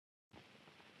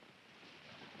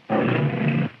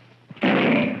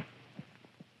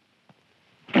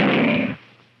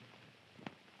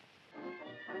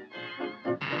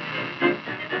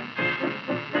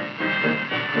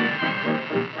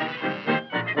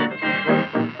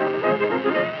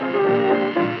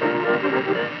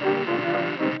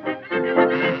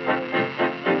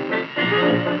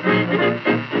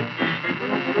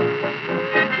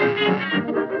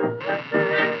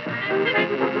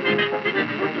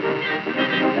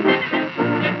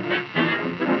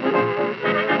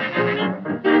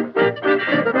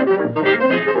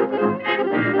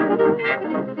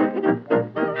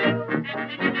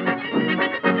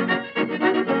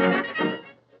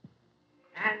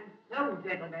So,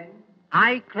 gentlemen,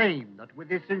 I claim that with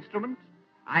this instrument,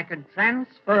 I can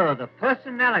transfer the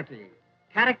personality,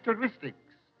 characteristics,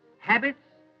 habits,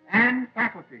 and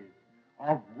faculties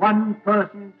of one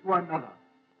person to another.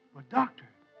 But, Doctor,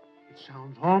 it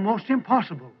sounds almost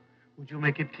impossible. Would you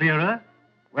make it clearer?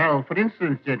 Well, for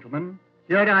instance, gentlemen,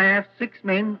 here I have 6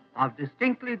 men of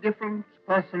distinctly different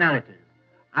personalities.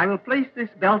 I will place this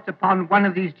belt upon one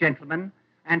of these gentlemen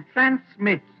and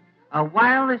transmit a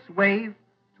wireless wave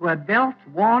to a belt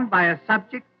worn by a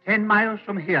subject 10 miles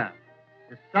from here.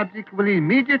 The subject will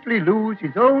immediately lose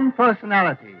his own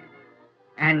personality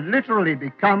and literally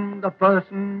become the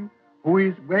person who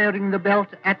is wearing the belt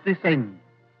at this end.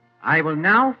 I will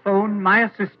now phone my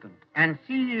assistant and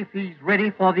see if he's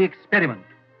ready for the experiment.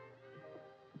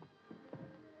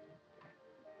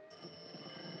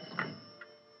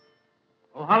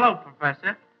 Oh, hello,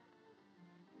 Professor.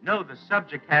 No, the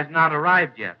subject has not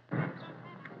arrived yet.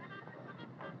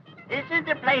 This is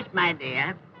the place, my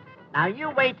dear. Now, you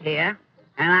wait here,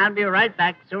 and I'll be right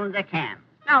back as soon as I can.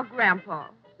 Now, Grandpa,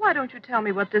 why don't you tell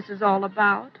me what this is all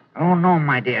about? Oh, no,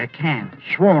 my dear, I can't.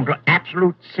 Sworn to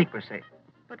absolute secrecy.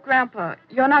 But, Grandpa,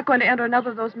 you're not going to enter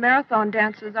another of those marathon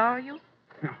dances, are you?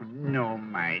 Oh, no,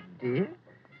 my dear.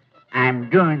 I'm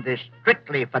doing this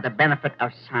strictly for the benefit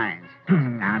of science.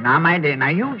 Now, my dear, now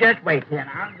you just wait here, and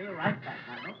I'll be right back.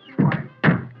 Now, don't you worry.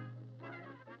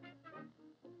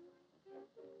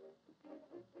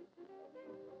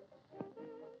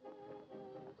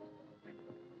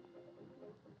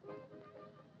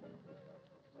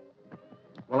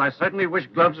 Well, I certainly wish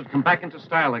gloves would come back into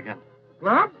style again.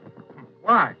 Gloves?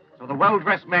 Why? So the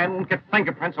well-dressed man won't get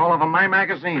fingerprints all over my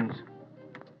magazines.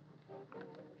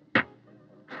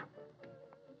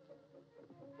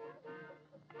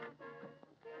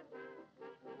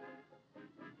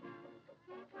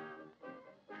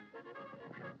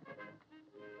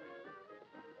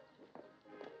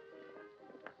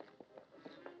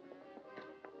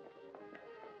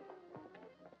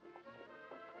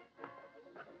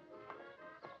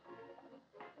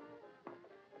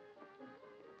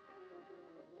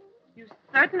 You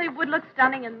certainly would look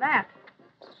stunning in that.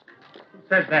 Who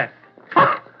said that?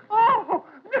 Oh!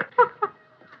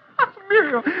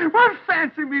 Muriel, what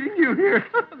fancy meeting you here.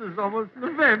 This is almost an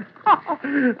event.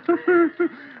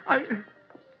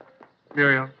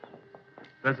 Muriel,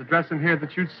 there's a dress in here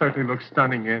that you'd certainly look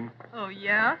stunning in. Oh,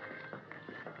 yeah?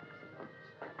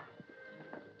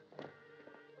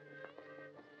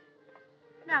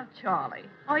 Now, Charlie,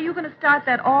 are you going to start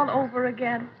that all over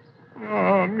again?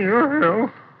 Oh, Muriel.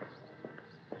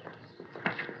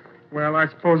 Well, I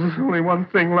suppose there's only one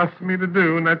thing left for me to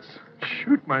do, and that's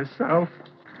shoot myself.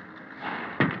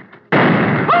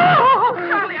 Oh,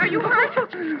 Charlie, are you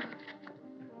hurt?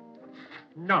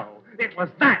 No, it was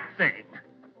that thing.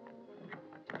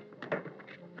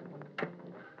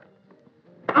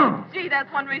 Oh. Gee, that's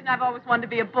one reason I've always wanted to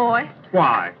be a boy,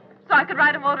 Why? so I could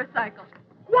ride a motorcycle.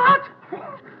 What?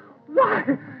 Why?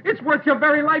 It's worth your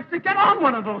very life to get on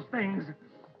one of those things.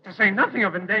 To say nothing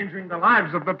of endangering the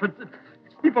lives of the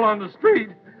people on the street.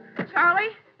 Charlie,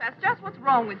 that's just what's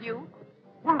wrong with you.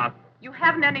 What? You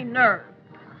haven't any nerve.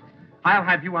 I'll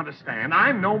have you understand,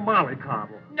 I'm no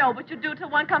mollycoddle. No, but you do till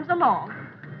one comes along.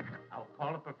 I'll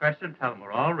call the professor and tell him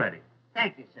we're all ready.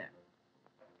 Thank you, sir.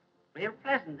 Real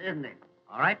pleasant, isn't it?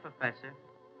 All right, Professor.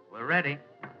 We're ready.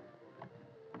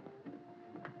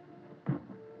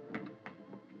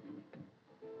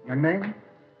 Young man?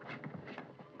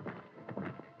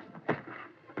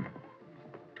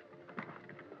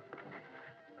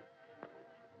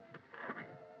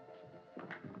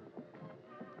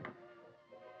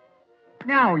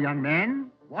 Now, young man,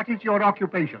 what is your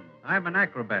occupation? I'm an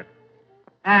acrobat.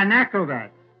 An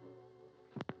acrobat.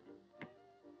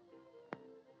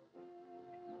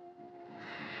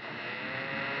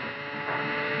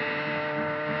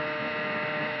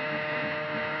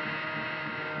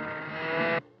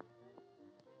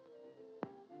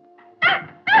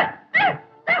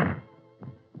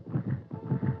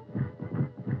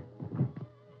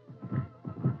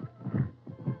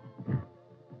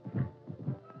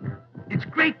 It's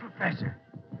great, Professor.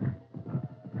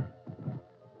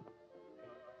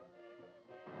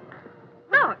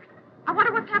 Look, I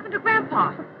wonder what's happened to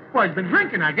Grandpa. Well, he's been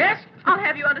drinking, I guess. I'll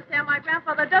have you understand my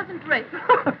grandfather doesn't drink.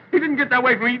 He didn't get that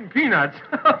way from eating peanuts.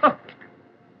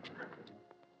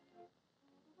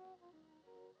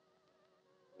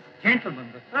 Gentlemen,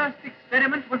 the first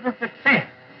experiment was a success.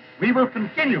 We will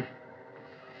continue.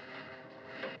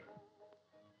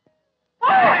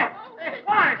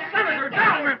 Why, Senator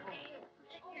Dalrymple?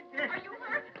 Are you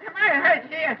hurt? Am I hurt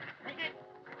here?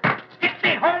 Get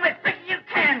me home as quick as you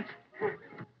can.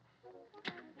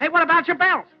 Hey, what about your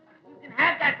belt?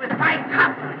 have that with my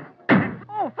cup.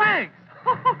 Oh, thanks.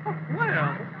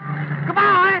 Well,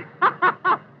 goodbye.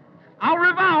 Au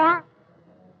revoir.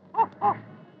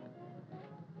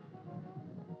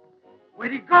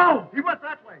 Where'd he go? He went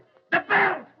that way. The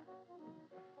belt!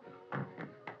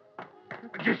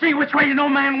 Did you see which way the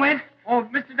old man went? Oh,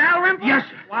 Mr. Dalrymple? Yes,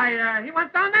 sir. Why, he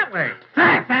went down that way.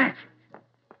 Thanks.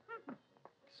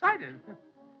 Excited.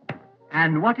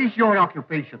 And what is your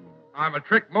occupation? I'm a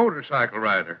trick motorcycle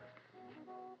rider.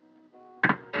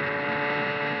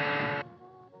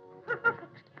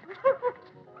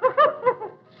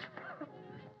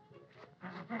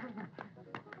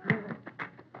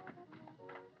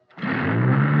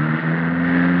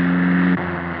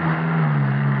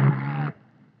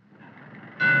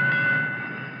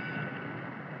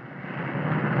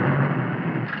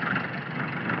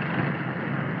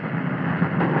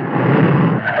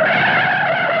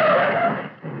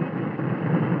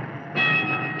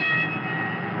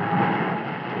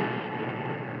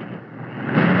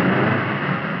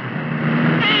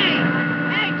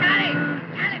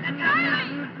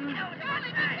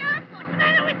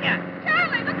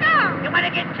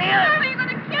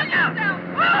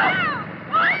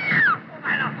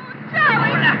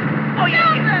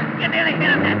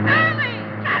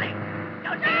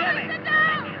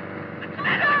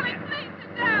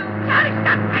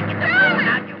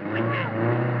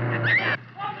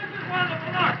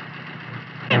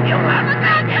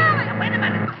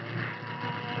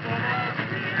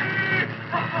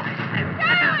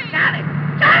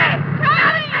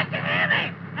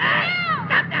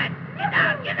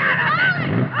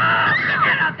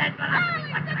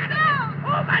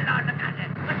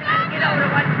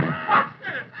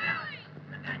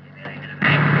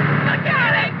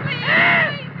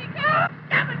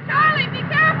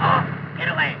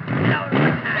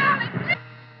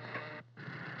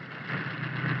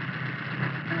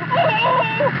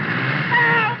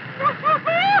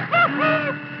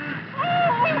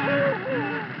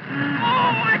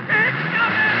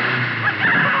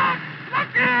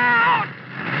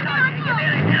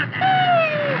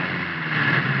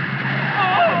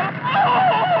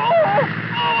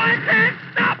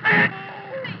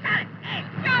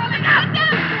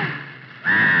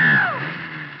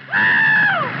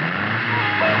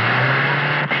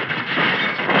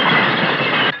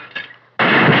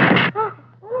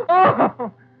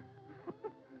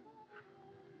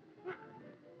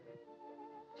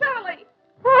 Charlie!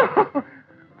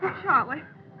 Charlie.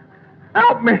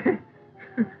 Help me.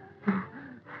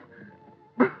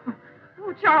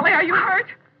 Oh, Charlie, are you hurt?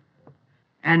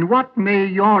 And what may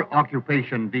your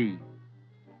occupation be?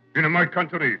 In my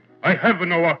country, I have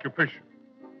no occupation.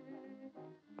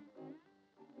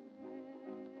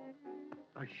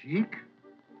 A sheik?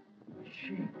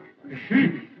 A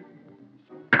sheik.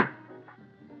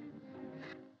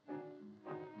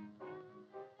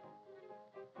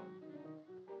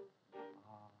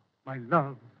 My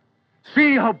love,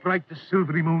 see how bright the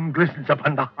silvery moon glistens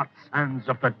upon the hot sands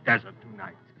of the desert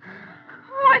tonight.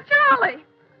 Why, Charlie!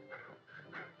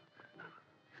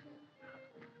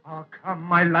 Oh, come,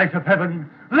 my light of heaven,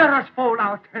 let us fold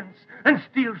our tents and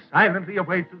steal silently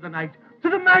away through the night to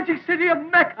the magic city of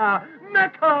Mecca.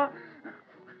 Mecca!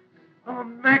 Oh,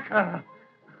 Mecca!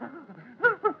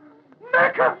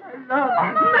 Mecca, my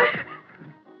love! Mecca!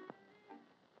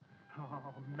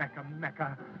 Oh, Mecca,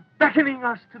 Mecca, beckoning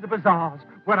us to the bazaars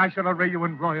where I shall array you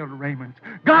in royal raiment,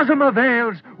 gossamer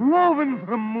veils woven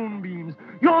from moonbeams.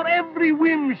 Your every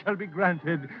whim shall be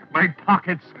granted. My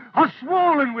pockets are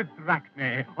swollen with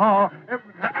drachmae. Oh,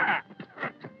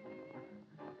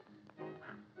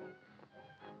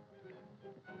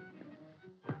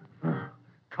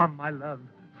 come, my love,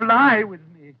 fly with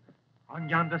me. On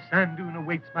yonder sand dune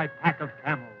awaits my pack of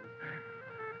camels.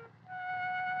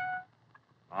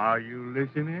 Are you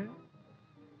listening?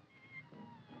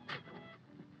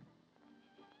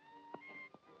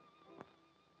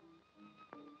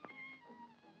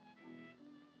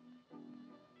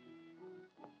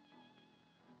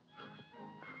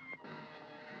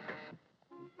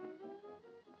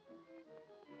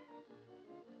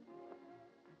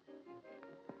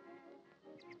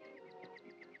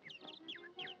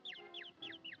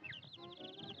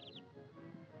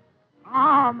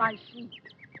 Oh, my sheep.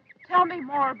 Tell me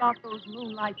more about those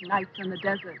moonlight nights in the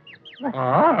desert.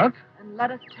 What? And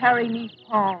let us tarry 'neath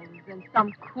palms in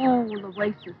some cool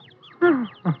oasis.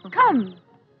 Come,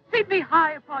 seat me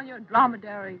high upon your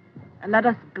dromedary, and let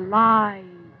us glide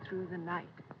through the night.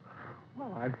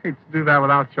 Well, I'd hate to do that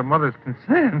without your mother's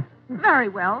consent. Very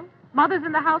well. Mother's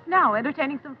in the house now,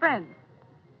 entertaining some friends.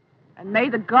 And may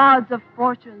the gods of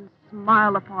fortune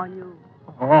smile upon you.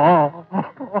 Oh.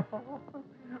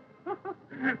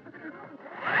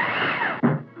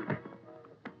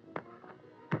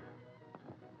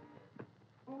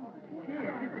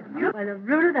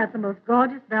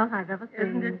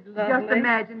 Just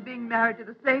imagine being married to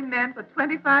the same man for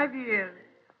 25 years.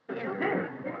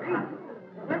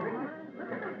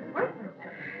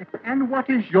 And what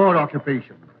is your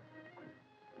occupation?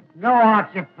 No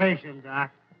occupation,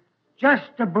 Doc.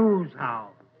 Just a booze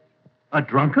hound. A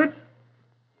drunkard?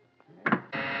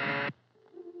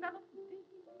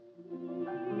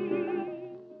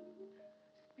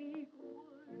 Speak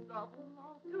words of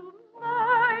love to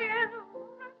my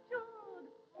enraptured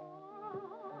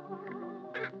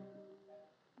heart.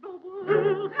 The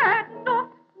world had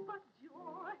naught but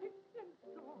joy in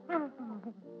store.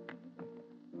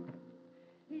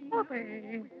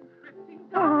 We're drifting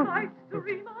down life's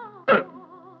stream of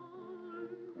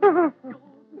your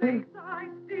face I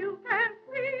still can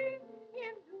see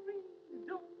in dreams,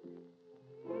 don't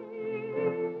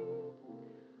see.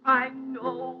 I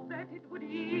know that it would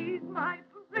ease my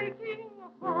breaking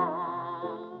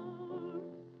heart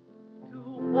to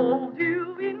hold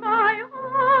you in my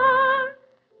arms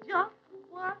just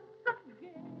once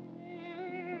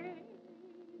again.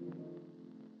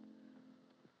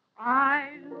 I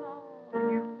love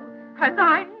you as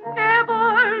I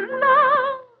never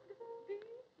loved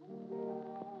before.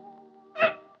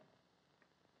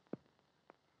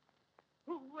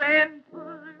 When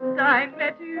first I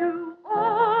met you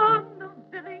on the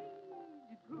village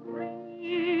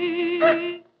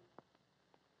green,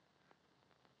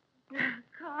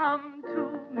 come to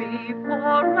me,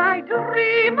 for my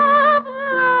dream of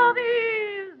love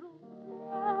is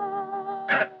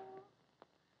o'er.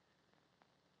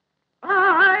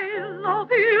 I love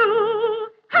you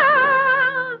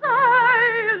as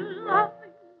I love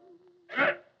you.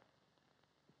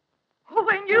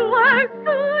 When you were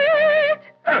sweet,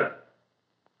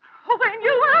 when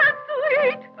you were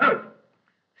sweet,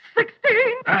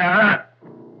 16.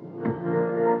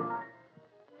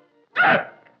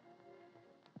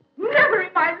 Never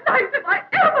in my life have I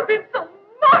ever been so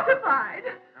mortified.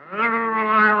 Never in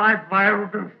my life I ever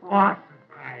been philosophied.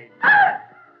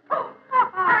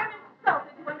 I'm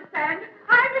insulted, you understand?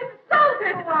 I'm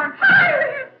insulted. I'm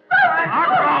highly insulted. I'll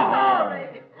go Sorry.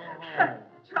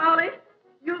 Charlie,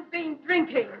 you've been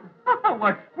drinking.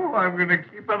 What for? I'm going to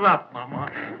keep it up, Mama.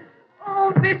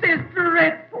 Oh, this is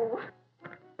dreadful.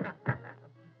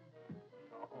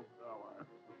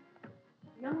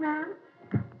 Young man,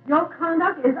 your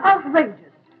conduct is outrageous.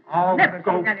 Oh, Never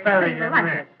go seen anything bury your like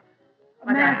neck.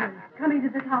 Imagine coming to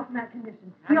this house in that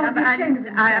condition. He ought to be ashamed of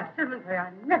himself. Absolutely,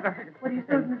 I never heard of What do you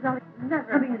suppose, Miss Ellie? Never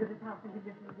coming into this house in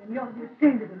condition again. He ought to be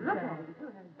ashamed of himself. Look at him, too,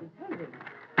 how he's behaving.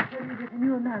 What do you do? Can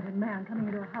you imagine a man coming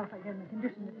into a house like that in the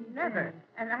condition that he's Never. in?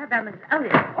 And how about Mrs.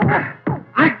 Elliot?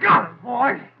 I got it,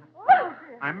 boy. Oh,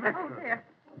 I met Oh, her. dear.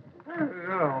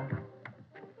 Oh.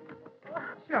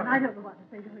 and I don't know what to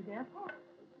say to her, dear. Oh,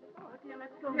 dear,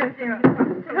 let's go. Yes, dear.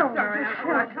 I'm so sorry.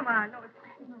 All right, come on. No, it's...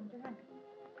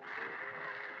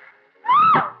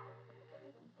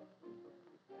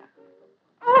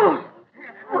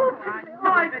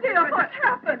 My dear, what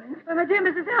happened? My dear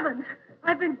Mrs. Evans,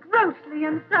 I've been grossly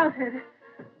insulted.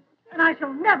 And I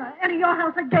shall never enter your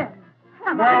house again.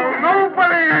 Well,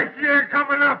 nobody asked you to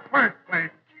come in the first place,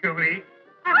 cutie.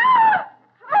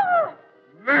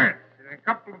 Nurse and a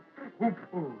couple of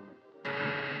poo-poos.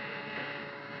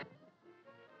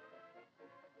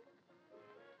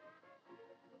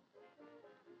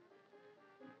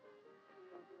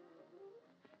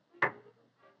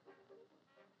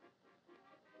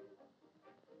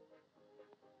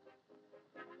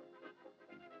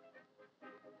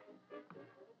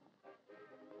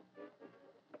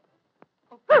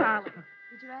 Charlie,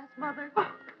 did you ask Mother?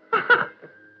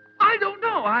 I don't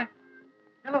know.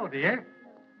 Hello, dear.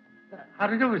 How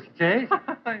do you do, Mr. Chase?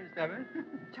 Mr. Evans.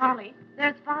 Charlie,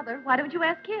 there's Father. Why don't you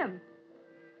ask him?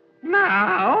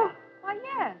 Now? Why,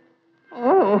 yes.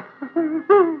 Oh.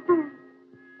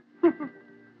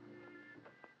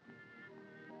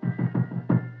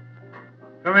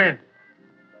 Come in.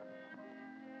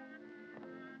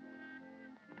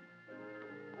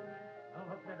 Well,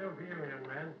 what can I do for you, young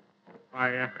man? Why,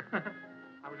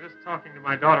 I was just talking to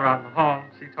my daughter out in the hall.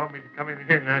 She told me to come in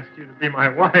here and ask you to be my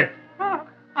wife.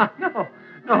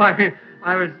 No, I mean,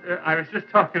 I was just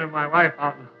talking to my wife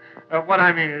out. What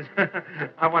I mean is,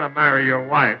 I want to marry your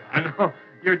wife. I know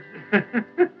you're.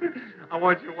 I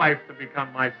want your wife to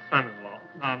become my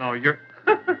son-in-law. No, you're.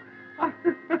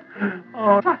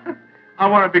 Oh, I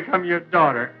want to become your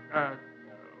daughter.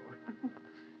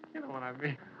 You know what I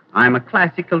mean. I'm a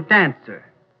classical dancer,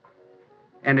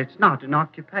 and it's not an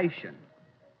occupation.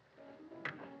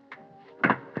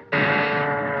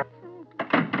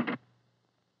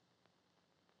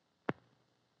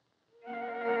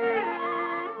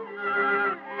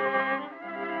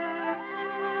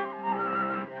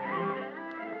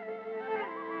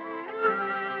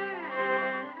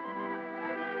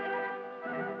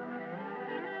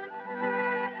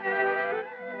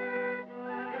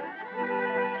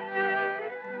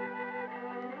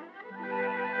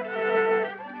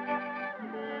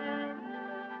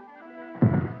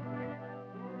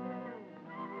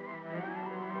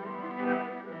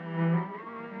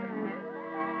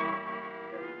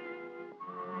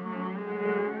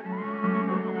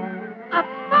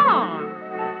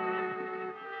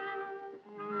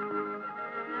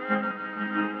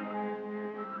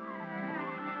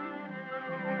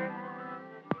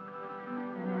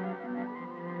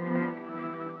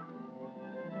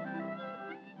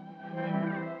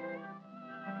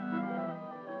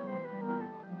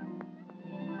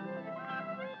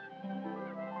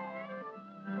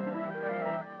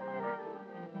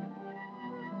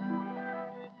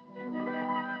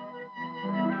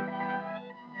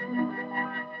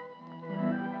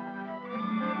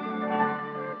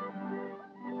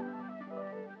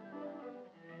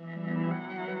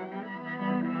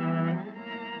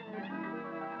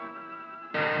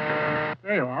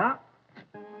 There you are.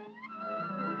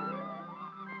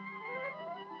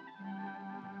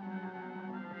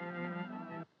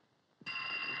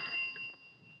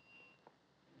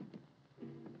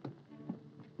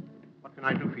 What can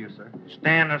I do for you, sir?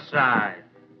 Stand aside.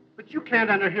 But you can't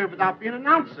enter here without being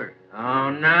announced, sir. Oh,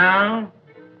 no?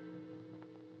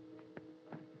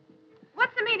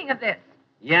 What's the meaning of this?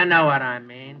 You know what I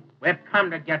mean. We've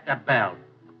come to get the belt.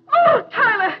 Oh,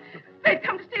 Tyler! They've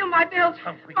come to steal my belt.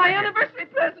 My anniversary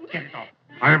present. Get it off.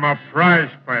 I'm a prize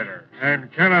fighter,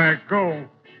 and can I go?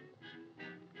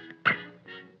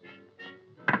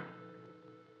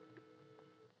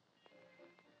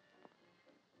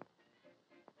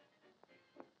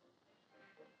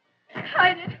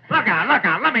 Hide it. Look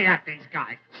out. Let me at these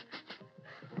guys.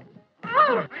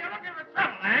 Oh! You're looking for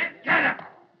trouble, eh? Get him!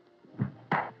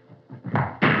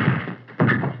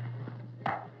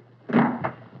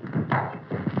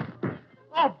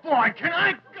 Oh, boy, can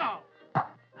I go?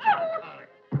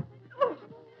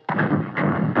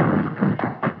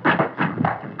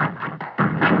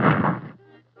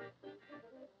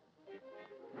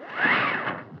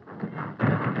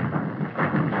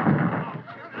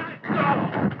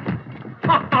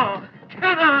 Oh,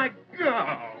 can I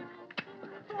go?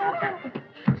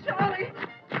 Charlie!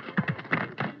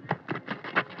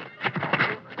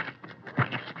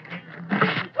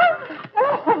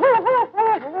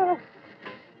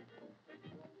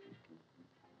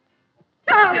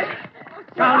 Charlie!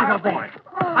 Charlie, my boy,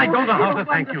 I don't know how to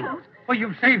thank you. For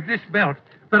you saved this belt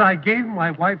that I gave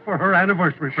my wife for her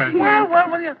anniversary present. Well,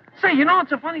 say, you know,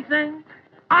 it's a funny thing.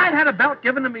 I had a belt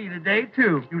given to me today,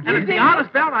 too. You And did? it's the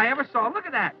oddest belt I ever saw. Look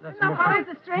at that. That's Now, no how is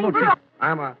the stranger? Look,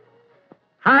 I'm a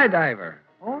high diver.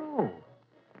 Oh.